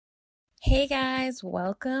Hey guys,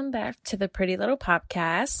 welcome back to the Pretty Little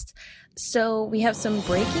Popcast. So we have some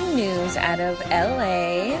breaking news out of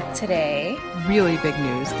LA today. Really big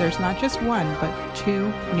news. There's not just one, but two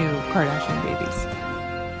new Kardashian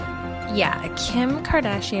babies. Yeah, Kim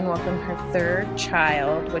Kardashian welcomed her third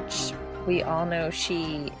child, which we all know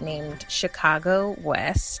she named Chicago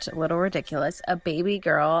West, a little ridiculous, a baby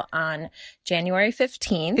girl on January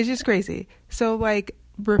 15th. It's just crazy. So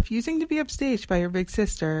refusing to be upstaged by her big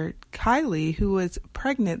sister, Kylie, who was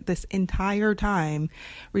pregnant this entire time,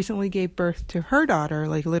 recently gave birth to her daughter,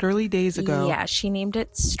 literally days ago. Yeah, she named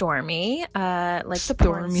it Stormy, the Stormy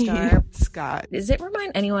porn star. Scott. Does it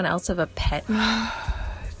remind anyone else of a pet name?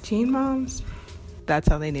 Teen moms, that's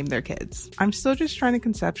how they name their kids. I'm still just trying to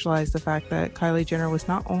conceptualize the fact that Kylie Jenner was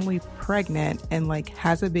not only pregnant and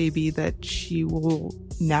has a baby that she will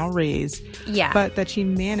now raise, but that she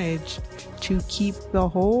managed to keep the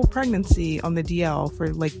whole pregnancy on the DL for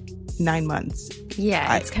 9 months.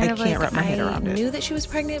 Yeah, it's kind of I can't wrap my head around it. I knew that she was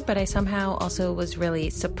pregnant, but I somehow also was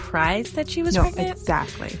really surprised that she was pregnant.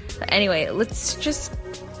 Exactly. But anyway, let's just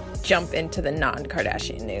jump into the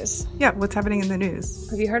non-Kardashian news. Yeah, what's happening in the news?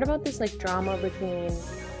 Have you heard about this drama between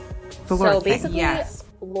the Lorde So basically, yes.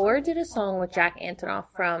 Lorde did a song with Jack Antonoff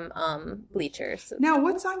from Bleachers. Now,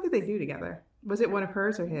 what song did they do together? Was it one of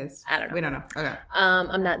hers or his? I don't know. We don't know. Okay.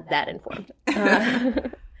 I'm not that informed.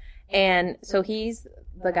 And so he's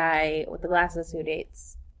the guy with the glasses who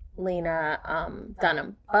dates Lena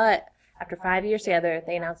Dunham. But after 5 years together,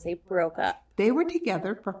 they announced they broke up. They were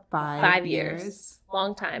together for 5 years.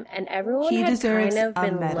 Long time. And everyone had kind of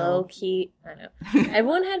been low-key. I know.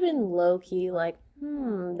 Everyone had been low-key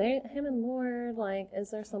him and Lorde,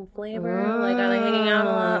 is there some flavor? Are they hanging out a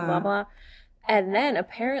lot? Blah, blah. And then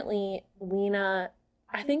apparently Lena,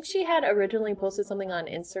 I think she had originally posted something on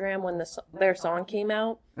Instagram when their song came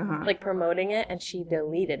out, promoting it, and she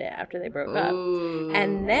deleted it after they broke up.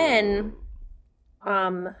 And then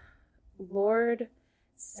Lorde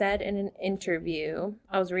said in an interview,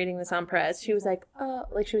 I was reading this on Press, she was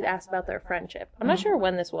she was asked about their friendship. I'm not sure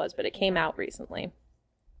when this was, but it came out recently.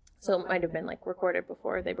 So it might have been recorded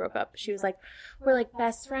before they broke up. She was we're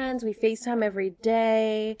best friends. We FaceTime every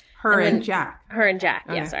day. Her and Jack. Okay.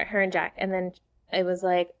 Yeah, sorry. Her and Jack. And then it was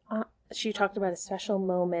she talked about a special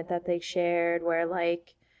moment that they shared where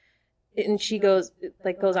and she goes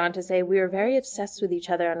on to say, we were very obsessed with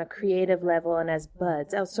each other on a creative level and as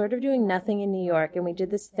buds. I was sort of doing nothing in New York, and we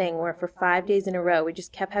did this thing where for 5 days in a row, we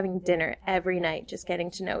just kept having dinner every night, just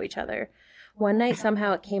getting to know each other. One night,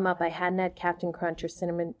 somehow it came up, I hadn't had Captain Crunch or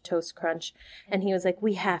Cinnamon Toast Crunch, and he was like,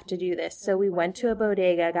 we have to do this. So we went to a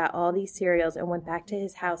bodega, got all these cereals, and went back to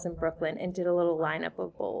his house in Brooklyn and did a little lineup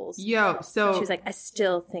of bowls. So she was like, I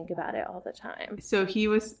still think about it all the time. So he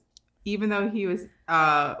was, even though he was,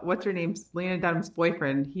 what's her name, Lena Dunham's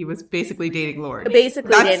boyfriend, he was basically dating Lorde. Dating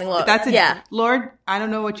Lorde. Lorde, I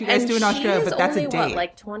don't know what you guys do in Australia, but that's a date.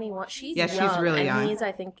 What, 21? She's young. She's really young. And he's,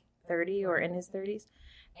 I think, 30 or in his 30s.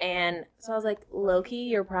 And so I was like, Loki,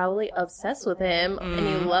 you're probably obsessed with him and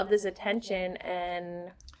you love this attention.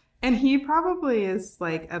 And he probably is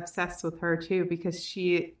obsessed with her too, because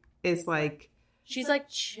she is she's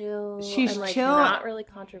chill. She's and chill. Not really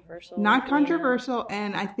controversial. Not controversial.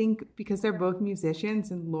 And I think because they're both musicians,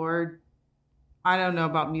 and Lorde, I don't know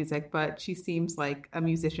about music, but she seems like a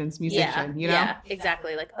musician's musician, you know? Yeah,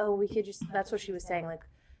 exactly. We could just, that's what she was saying.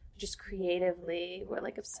 Just creatively, we're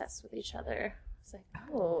obsessed with each other. It's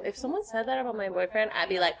if someone said that about my boyfriend, I'd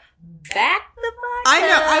be back the fuck I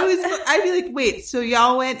know. I'd be wait, so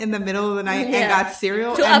y'all went in the middle of the night and got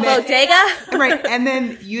cereal? To a bodega? Right. And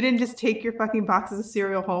then you didn't just take your fucking boxes of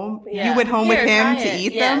cereal home? Yeah. You went home with him to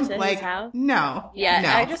eat them? To his house? No. Yeah, no.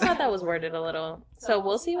 I just thought that was worded a little. So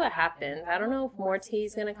we'll see what happens. I don't know if more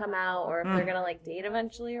tea's going to come out or if they're going to date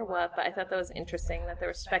eventually or what, but I thought that was interesting that there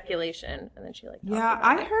was speculation and then she Yeah,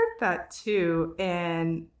 I heard that too.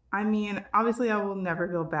 And I mean, obviously I will never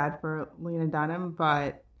feel bad for Lena Dunham,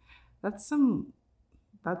 but that's some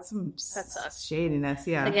shadiness.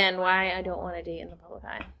 Yeah. Again, why I don't want to date in the public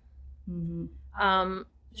eye. Mm-hmm.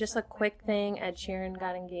 Just a quick thing, Ed Sheeran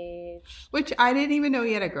got engaged. Which I didn't even know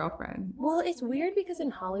he had a girlfriend. Well, it's weird because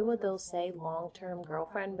in Hollywood they'll say long-term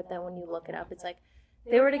girlfriend, but then when you look it up, it's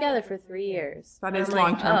they were together for 3 years. That is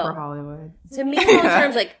long-term for Hollywood. To me,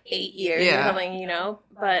 long-term's 8 years or something,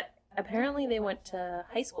 But apparently they went to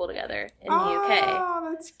high school together in the UK. Oh,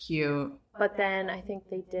 that's cute. But then I think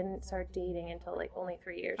they didn't start dating until only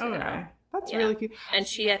 3 years ago. That's really cute. And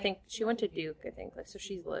I think she went to Duke, like, so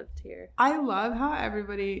she's lived here. I love how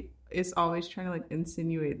everybody is always trying to like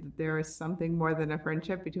insinuate that there is something more than a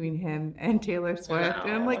friendship between him and Taylor Swift. No.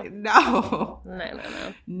 And I'm like, no.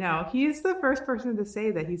 No, he's the first person to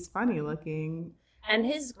say that he's funny looking. And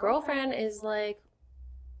his girlfriend is like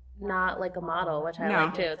not like a model, which I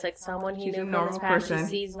like too. It's like someone he knew from his past. She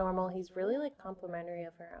sees normal. He's really like complimentary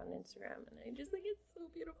of her on Instagram, and I just think it's so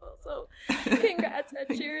beautiful. So congrats, Ed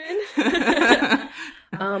Sheeran.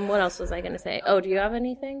 What else was I gonna say? Oh, do you have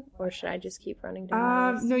anything, or should I just keep running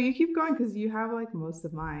down? No, you keep going because you have like most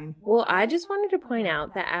of mine. Well, I just wanted to point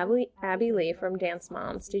out that Abby Lee from Dance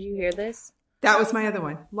Moms. Did you hear this? That was my other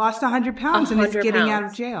one. Lost 100 pounds and is getting out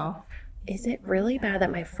of jail. Is it really bad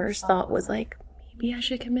that my first thought was like, maybe I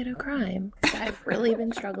should commit a crime? Because I've really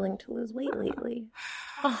been struggling to lose weight lately.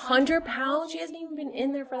 100 pounds? She hasn't even been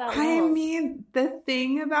in there for that long. I mean, the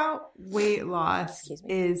thing about weight loss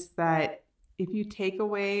is that if you take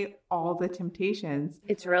away all the temptations,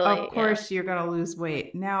 it's really, of course, you're going to lose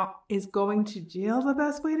weight. Now, is going to jail the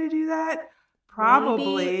best way to do that?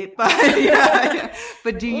 Probably, maybe. But yeah.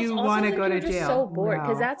 But do you want to go to jail? I'm so bored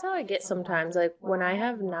because that's how I get sometimes. Like when I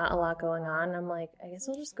have not a lot going on, I'm like, I guess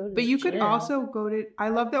I'll just go to. But you could also go to. I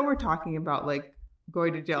love that we're talking about like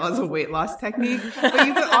going to jail as a weight loss technique. But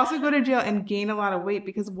you could also go to jail and gain a lot of weight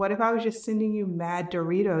because what if I was just sending you mad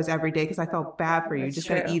Doritos every day because I felt bad for you, just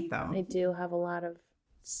gonna eat them? I do have a lot of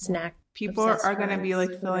snack. People are gonna be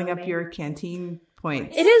like filling up your canteen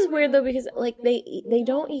points. It is weird though because like they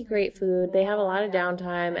don't eat great food. They have a lot of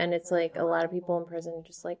downtime, and it's like a lot of people in prison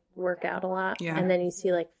just like work out a lot. Yeah. And then you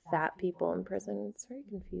see like fat people in prison. It's very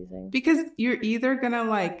confusing. Because you're either gonna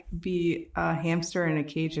like be a hamster in a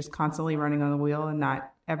cage just constantly running on the wheel and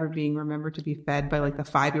not ever being remembered to be fed by like the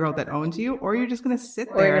 5-year-old that owns you, or you're just gonna sit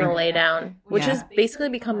there. Or you're gonna lay down, which has basically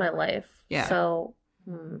become my life. Yeah. So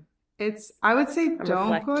I would say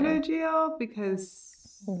don't go to jail because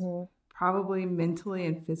probably mentally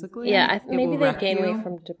and physically. Yeah, maybe they gain weight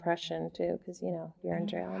from depression too, because you're in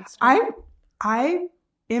jail and stuff. I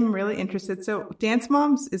am really interested. So Dance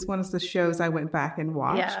Moms is one of the shows I went back and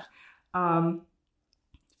watched. Yeah.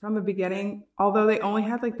 From the beginning, although they only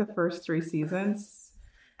had like the first 3 seasons.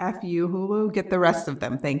 F you, Hulu, get the rest of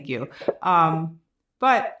them. Thank you.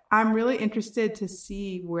 But I'm really interested to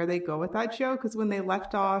see where they go with that show because when they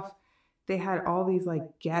left off, they had all these like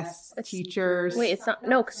guest teachers. Wait, it's not.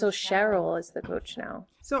 No, so Cheryl is the coach now.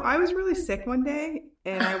 So I was really sick one day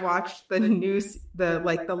and I watched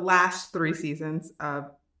the last 3 seasons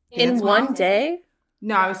of Dance Moms. One day?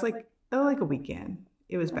 No, I was like a weekend.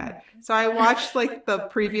 It was bad. So I watched like the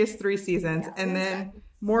previous 3 seasons and then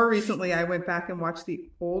more recently I went back and watched the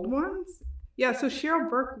old ones. Yeah, so Cheryl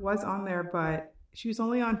Burke was on there, but she was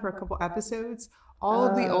only on for a couple episodes. All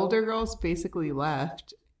of the older girls basically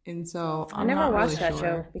left. And so I never watched that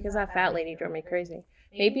show because that fat lady drove me crazy.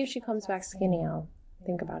 Maybe if she comes back skinny, I'll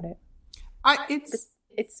think about it.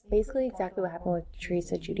 It's basically exactly what happened with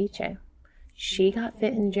Teresa Giudice. She got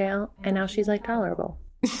fit in jail, and now she's like tolerable.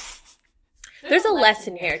 There's a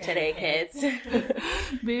lesson here today, kids.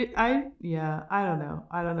 I don't know.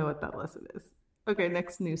 I don't know what that lesson is. Okay,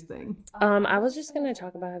 next news thing. I was just gonna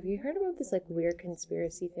talk about. Have you heard about this like weird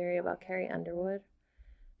conspiracy theory about Carrie Underwood?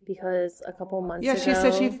 Because a couple months ago... Yeah, she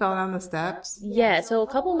said she fell down the steps. Yeah, so a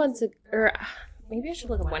couple months ago... Or maybe I should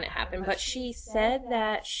look up when it happened, but she said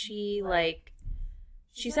that she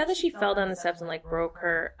fell down the steps and like broke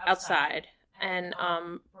her outside and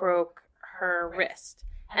broke her wrist.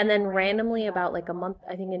 And then randomly about like a month,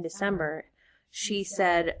 I think in December, she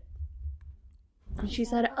said,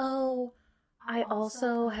 oh... I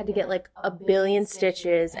also had to get like 1 billion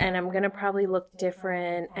stitches and I'm going to probably look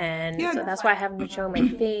different. And so that's why I haven't been showing my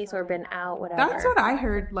face or been out, whatever. That's what I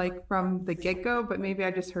heard like from the get-go, but maybe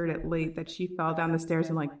I just heard it late that she fell down the stairs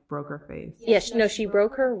and like broke her face. Yeah, she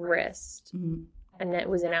broke her wrist and it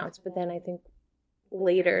was announced. But then I think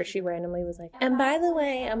later she randomly was like, and by the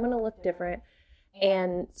way, I'm going to look different.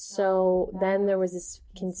 And so then there was this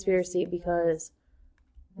conspiracy because...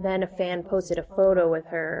 Then a fan posted a photo with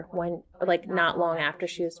her when, like, not long after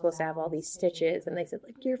she was supposed to have all these stitches. And they said,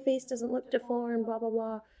 like, your face doesn't look deformed, blah, blah,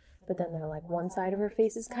 blah. But then they're like, one side of her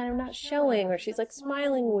face is kind of not showing, or she's, like,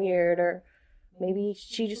 smiling weird, or maybe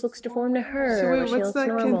she just looks deformed to her. So wait, or she what's looks the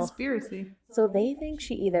normal. Conspiracy? So they think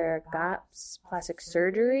she either got plastic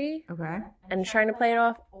surgery and trying to play it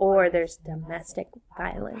off, or there's domestic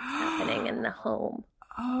violence happening in the home.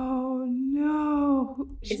 Oh, no.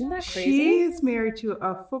 Isn't that crazy? She is married to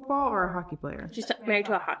a football or a hockey player? She's married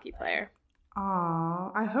to a hockey player.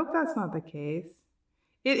 Oh, I hope that's not the case.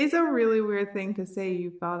 It is a really weird thing to say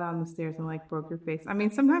you fell down the stairs and like broke your face. I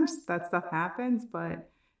mean, sometimes that stuff happens, but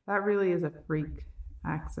That really is a freak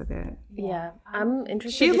accident. Yeah, I'm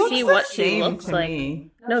interested She to looks see the what she same looks to like.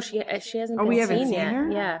 me. No, she hasn't Oh, been we haven't seen seen yet.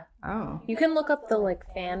 her? Yeah. Oh. You can look up the like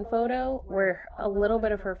fan photo where a little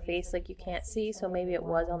bit of her face like you can't see, so maybe it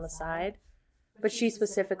was on the side. But she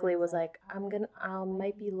specifically was like, I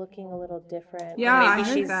might be looking a little different. Yeah, or I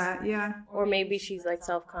maybe heard that. Yeah. Or maybe she's like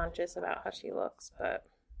self-conscious about how she looks, but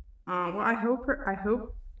Well, I hope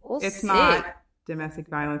we'll it's see. not domestic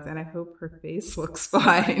violence, and I hope her face looks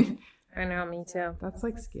fine. I know, me too. That's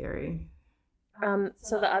like scary.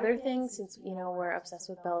 So the other thing, since we're obsessed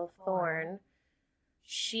with Bella Thorne,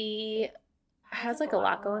 she has like a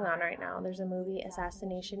lot going on right now. There's a movie,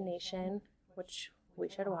 Assassination Nation, which we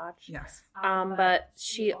should watch. Yes. But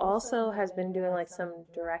she also has been doing like some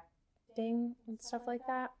directing and stuff like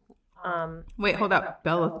that. Wait, hold up.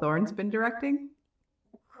 Bella Thorne's been directing?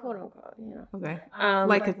 Quote unquote, Okay.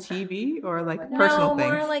 Like a TV or like personal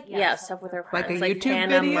things? No, more like stuff with her Like friends, a YouTube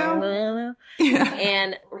Tana video? Montana. Yeah.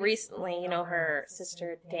 And recently, her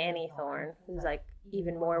sister Danny Thorne, who's like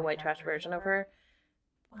even more white trash version of her,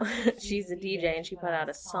 she's a DJ and she put out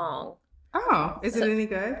a song. Oh, is it any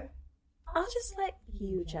good? I'll just let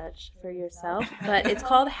you judge for yourself. But it's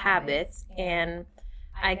called Habits, and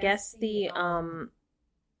I guess the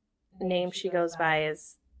name she goes by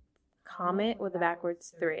is Comet with a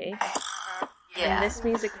backwards 3. And this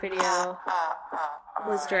music video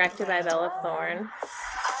was directed by Bella Thorne.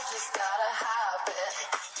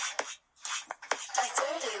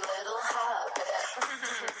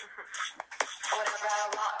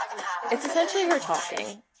 It's essentially her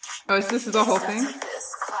talking. Oh, so this is the whole thing?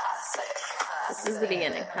 This is the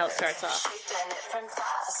beginning, how it starts off.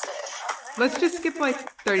 Let's just skip like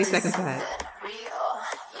 30 seconds ahead.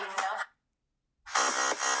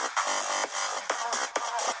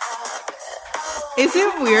 Is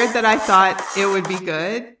it weird that I thought it would be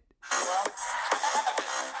good?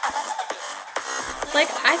 Like,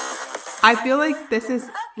 I feel like this is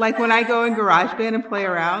like when I go in GarageBand and play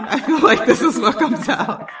around, I feel like this is what comes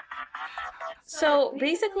out. So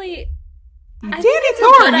basically, Danny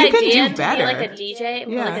Thorne, you can do better. To be like a DJ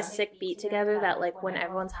and put like a sick beat together that like when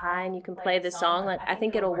everyone's high and you can play the song, like I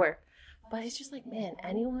think it'll work. But it's just like, man,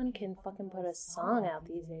 anyone can fucking put a song out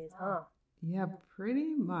these days, huh? Yeah,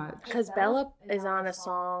 pretty much. Because Bella is on a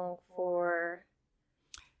song for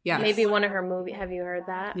Yes. maybe one of her movies. Have you heard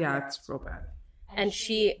that? Yeah, it's real bad. And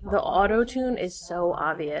the auto-tune is so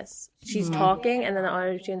obvious. She's talking and then the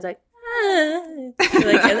auto-tune's like, and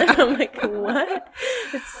then I'm like, what?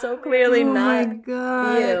 It's so clearly not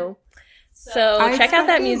you. So check out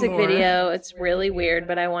that music video. It's really weird,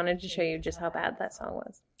 but I wanted to show you just how bad that song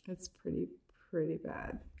was. It's pretty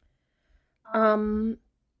bad.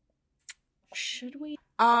 Should we?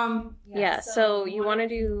 Yeah, so you want to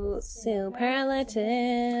do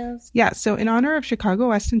superlatives? Yeah, so in honor of Chicago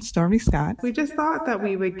West and Stormy Scott, we just thought that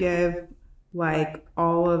we would give like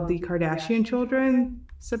all of the Kardashian children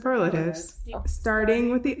superlatives,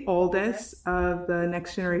 starting with the oldest of the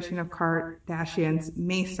next generation of Kardashians,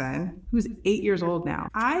 Mason, who's 8 years old now.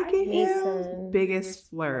 I gave him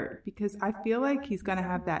biggest flirt because I feel like he's gonna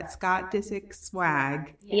have that Scott Disick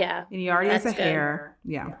swag. Yeah, and he already has a hair.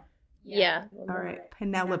 Yeah. Yeah. All right,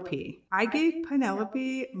 Penelope. I gave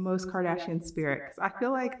Penelope most Kardashian spirit because I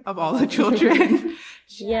feel like of all the children.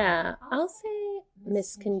 Yeah, I'll say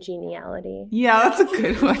Miss Congeniality. Yeah, that's a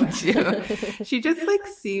good one too. She just like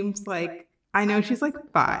seems like, I know she's like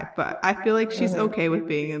 5, but I feel like she's okay with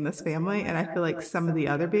being in this family, and I feel like some of the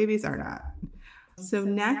other babies are not. So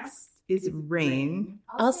next is Reign.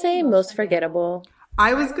 I'll say most forgettable.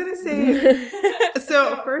 I was gonna say,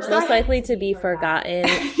 so first, most likely to be forgotten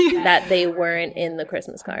that they weren't in the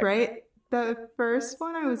Christmas card. Right. The first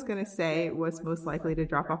one I was gonna say was most likely to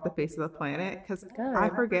drop off the face of the planet because I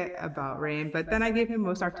forget about Reign, but then I gave him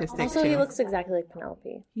most artistic. Also, he looks exactly like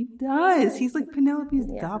Penelope. He does. He's like Penelope's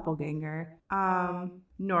doppelganger.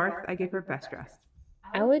 North, I gave her best dressed.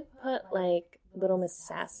 I would put like Little Miss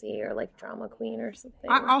Sassy or like Drama Queen or something.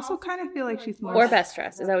 I also kind of feel like she's most... Or best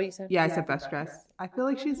dressed. Is that what you said? Yeah, I said best dressed. I feel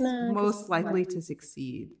like she's most likely to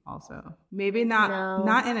succeed also. Maybe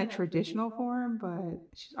not in a traditional form, but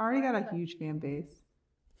she's already got a huge fan base.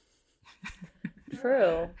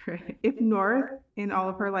 True. Right. If North in all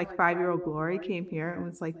of her like 5-year-old glory came here and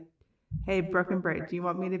was like, hey, Brooke and Britt, do you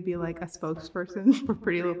want me to be like a spokesperson for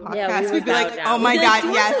Pretty Little Podcast? Yeah, we'd be like, oh my God,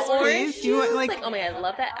 yes, please. Do you want like, oh my God, I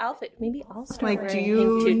love that outfit. Maybe I'll start like, do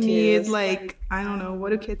you need like, I don't know, what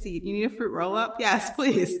do kids eat? You need a fruit roll up? Yes,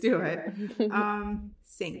 please do it.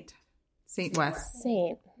 Saint West.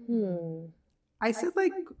 Saint. I said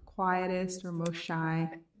like quietest or most shy.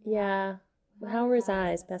 Yeah. How are his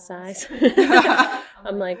eyes? Best eyes.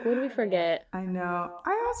 I'm like, what do we forget? I know.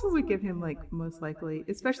 I also would give him like most likely,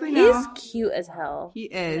 especially now. He's cute as hell. He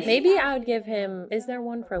is. Maybe I would give him. Is there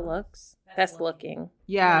one for looks? Best looking.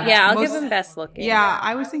 Yeah. Yeah, I'll give him best looking. Yeah,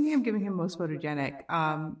 I was thinking of giving him most photogenic.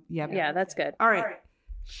 Yeah, that's good. All right.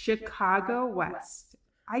 Chicago West.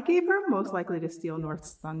 I gave her most likely to steal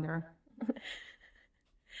North's thunder.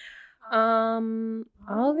 I'll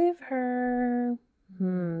give her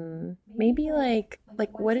maybe like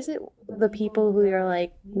what is it? The people who you're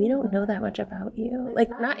like, we don't know that much about you. Like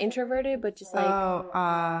not introverted, but just like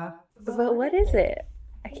but what is it?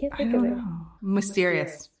 I can't think of it.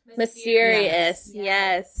 Mysterious.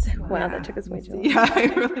 Yes. Wow, that took us way too long.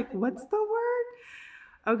 Yeah, we're like, what's the word?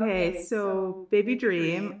 Okay, so Baby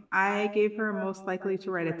Dream, I gave her most likely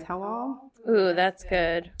to write a tell-all. Ooh, that's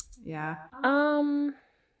good. Yeah.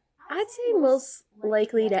 I'd say most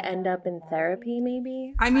likely to end up in therapy,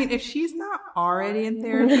 maybe. I mean, if she's not already in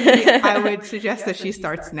therapy, I would suggest that she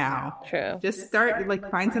starts now. True. Just start, like,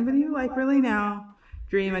 find somebody you like really now.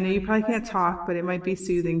 Dream. I know you probably can't talk, but it might be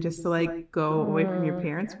soothing just to, like, go away from your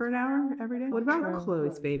parents for an hour every day. What about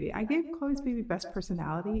Chloe's baby? I gave Chloe's baby best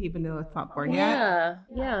personality, even though it's not born yet.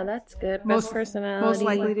 Yeah, that's good. Best personality. Most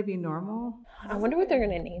likely to be normal. I wonder what they're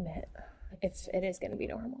going to name it. If it is going to be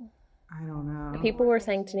normal. I don't know. People were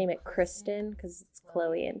saying to name it Kristen because it's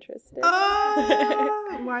Chloe and Tristan.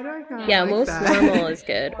 Why do I kind of Yeah, like most that? normal is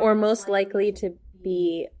good. Or most likely to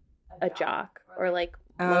be a jock. Or like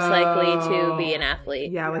most likely to be an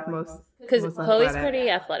athlete. Yeah, like most. Because most Chloe's athletic. pretty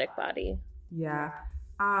athletic body. Yeah.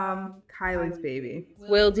 Kylie's baby.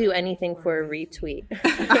 Will do anything for a retweet.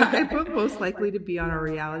 I put most likely to be on a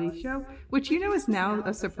reality show, which is now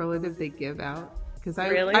a superlative they give out. Because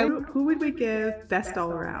Really? Who would we give best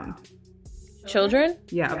all around? Children?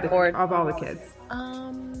 Yeah, of all the kids.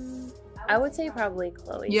 I would say probably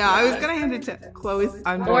Chloe. Yeah, I was gonna hand it to Chloe's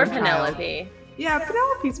unborn Or child. Penelope. Yeah,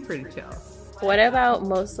 Penelope's pretty chill. What about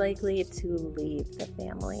most likely to leave the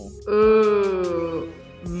family? Ooh.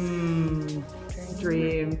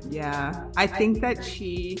 Dream. Yeah. I think that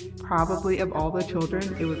she probably, of all the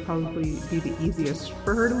children, it would probably be the easiest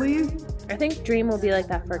for her to leave. I think Dream will be like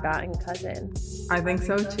that forgotten cousin. I think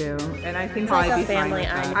so too. And I think like probably a be fine family with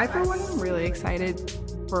that. item. I, for one, am really excited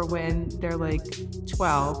for when they're like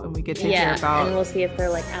 12 and we get to hear about. And we'll see if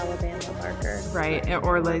they're like Alabama Barker. Right.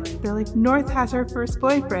 Or like, they're like, North has her first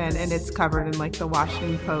boyfriend, and it's covered in like the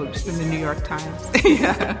Washington Post and the New York Times.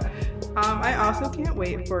 Yeah. I also can't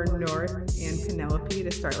wait for North and Penelope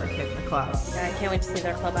to start like hitting the club. Yeah, I can't wait to see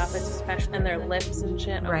their club outfits, especially and their lips and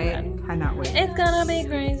shit. Oh, Right? God. Cannot wait. It's gonna be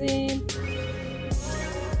crazy.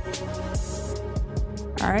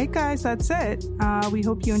 All right, guys, that's it. We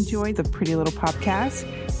hope you enjoyed the Pretty Little Podcast.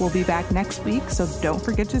 We'll be back next week, so don't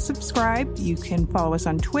forget to subscribe. You can follow us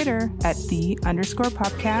on Twitter at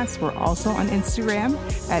 @the_Popcast. We're also on Instagram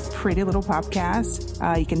at Pretty Little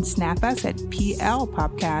Popcast. You can snap us at PL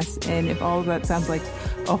Popcast. And if all of that sounds like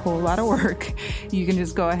a whole lot of work, you can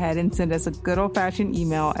just go ahead and send us a good old-fashioned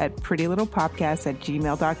email at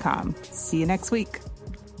prettylittlepopcast@gmail.com. See you next week.